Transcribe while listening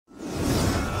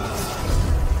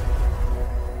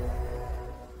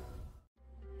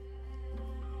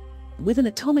With an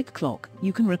atomic clock,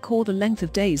 you can record a length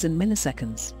of days in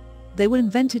milliseconds. They were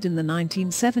invented in the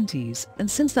 1970s, and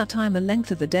since that time the length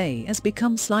of the day has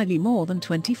become slightly more than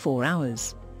 24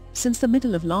 hours. Since the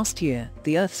middle of last year,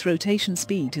 the Earth's rotation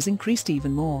speed has increased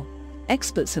even more.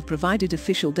 Experts have provided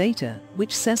official data,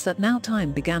 which says that now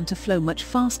time began to flow much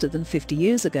faster than 50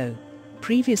 years ago.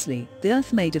 Previously, the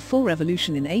Earth made a full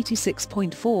revolution in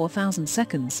 86.4 thousand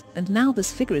seconds, and now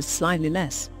this figure is slightly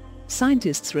less.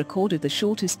 Scientists recorded the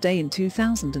shortest day in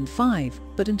 2005,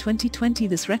 but in 2020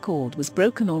 this record was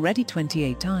broken already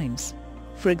 28 times.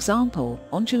 For example,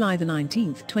 on July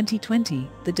 19, 2020,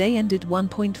 the day ended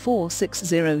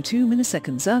 1.4602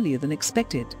 milliseconds earlier than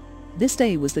expected. This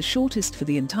day was the shortest for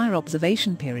the entire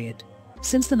observation period.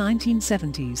 Since the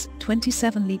 1970s,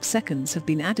 27 leap seconds have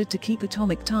been added to keep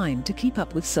atomic time to keep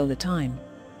up with solar time.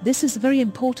 This is very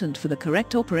important for the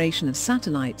correct operation of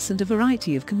satellites and a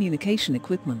variety of communication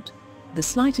equipment. The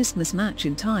slightest mismatch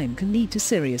in time can lead to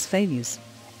serious failures.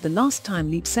 The last time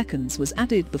leap seconds was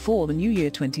added before the new year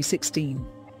 2016.